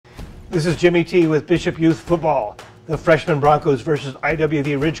This is Jimmy T with Bishop Youth Football. The freshman Broncos versus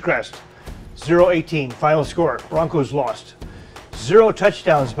IWV Ridgecrest. 0-18 final score. Broncos lost. 0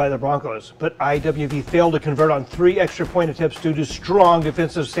 touchdowns by the Broncos, but IWV failed to convert on 3 extra point attempts due to strong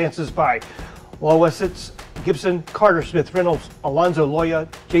defensive stances by Lowesitz, Gibson, Carter Smith Reynolds, Alonzo Loya,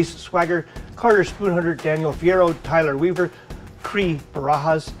 Jason Swagger, Carter Spoonhunter, Daniel Fierro, Tyler Weaver, Cree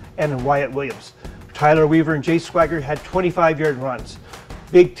Barajas, and Wyatt Williams. Tyler Weaver and Jay Swagger had 25-yard runs.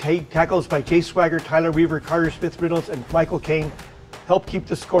 Big tackles by Jay Swagger, Tyler Weaver, Carter Smith Reynolds, and Michael Kane helped keep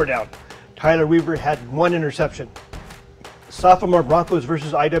the score down. Tyler Weaver had 1 interception. Sophomore Broncos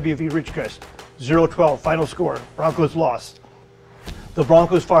versus IWV Ridgecrest. 0-12 final score. Broncos lost. The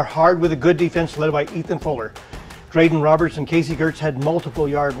Broncos fought hard with a good defense led by Ethan Fuller. Drayden Roberts and Casey Gertz had multiple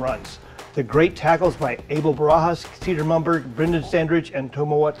yard runs. The great tackles by Abel Barajas, Cedar Mumberg, Brendan Sandridge, and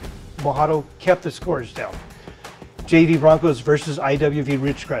Tomowat Mojado kept the scores down. JV Broncos versus IWV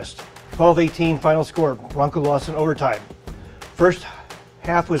Ridgecrest. 12-18 final score. Bronco lost in overtime. First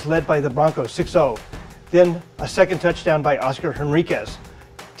half was led by the Broncos 6-0. Then a second touchdown by Oscar Henriquez.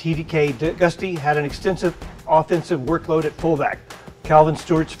 TDK Gusty had an extensive offensive workload at fullback. Calvin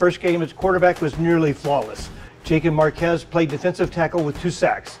Stewart's first game as quarterback was nearly flawless. Jacob Marquez played defensive tackle with 2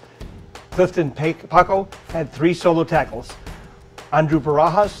 sacks. Clifton Paco had 3 solo tackles. Andrew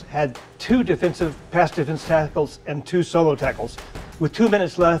Barajas had 2 pass defense tackles and 2 solo tackles. With 2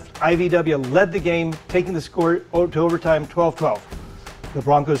 minutes left, IVW led the game, taking the score to overtime 12-12. The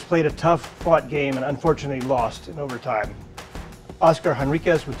Broncos played a tough fought game and unfortunately lost in overtime. Oscar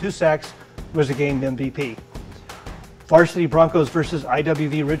Henriquez with 2 sacks was the game MVP. Varsity Broncos versus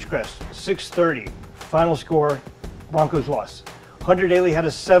IWV Ridgecrest. 6-30 final score. Broncos lost. Hunter Daly had a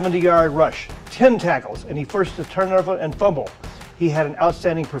 70-yard rush, 10 tackles, and he forced a turnover and fumble. He had an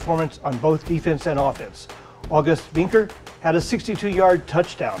outstanding performance on both defense and offense. August Vinker had a 62-yard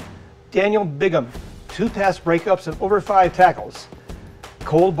touchdown. Daniel Bigham, 2 pass breakups and over 5 tackles.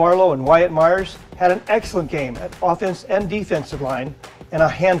 Cole Barlow and Wyatt Myers had an excellent game at offense and defensive line and a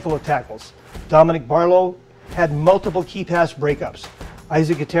handful of tackles. Dominic Barlow had multiple key pass breakups.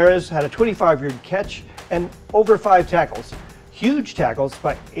 Isaac Gutierrez had a 25-yard catch and over 5 tackles. Huge tackles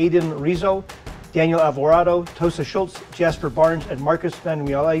by Aiden Rizzo, Daniel Alvarado, Tosa Schultz, Jasper Barnes, and Marcus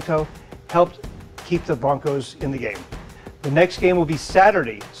Manuelito helped keep the Broncos in the game. The next game will be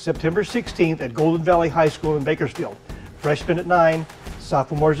Saturday, September 16th at Golden Valley High School in Bakersfield. Freshmen at 9,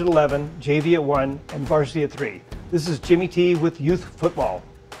 sophomores at 11, JV at 1, and varsity at 3. This is Jimmy T with Youth Football.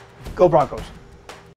 Go Broncos!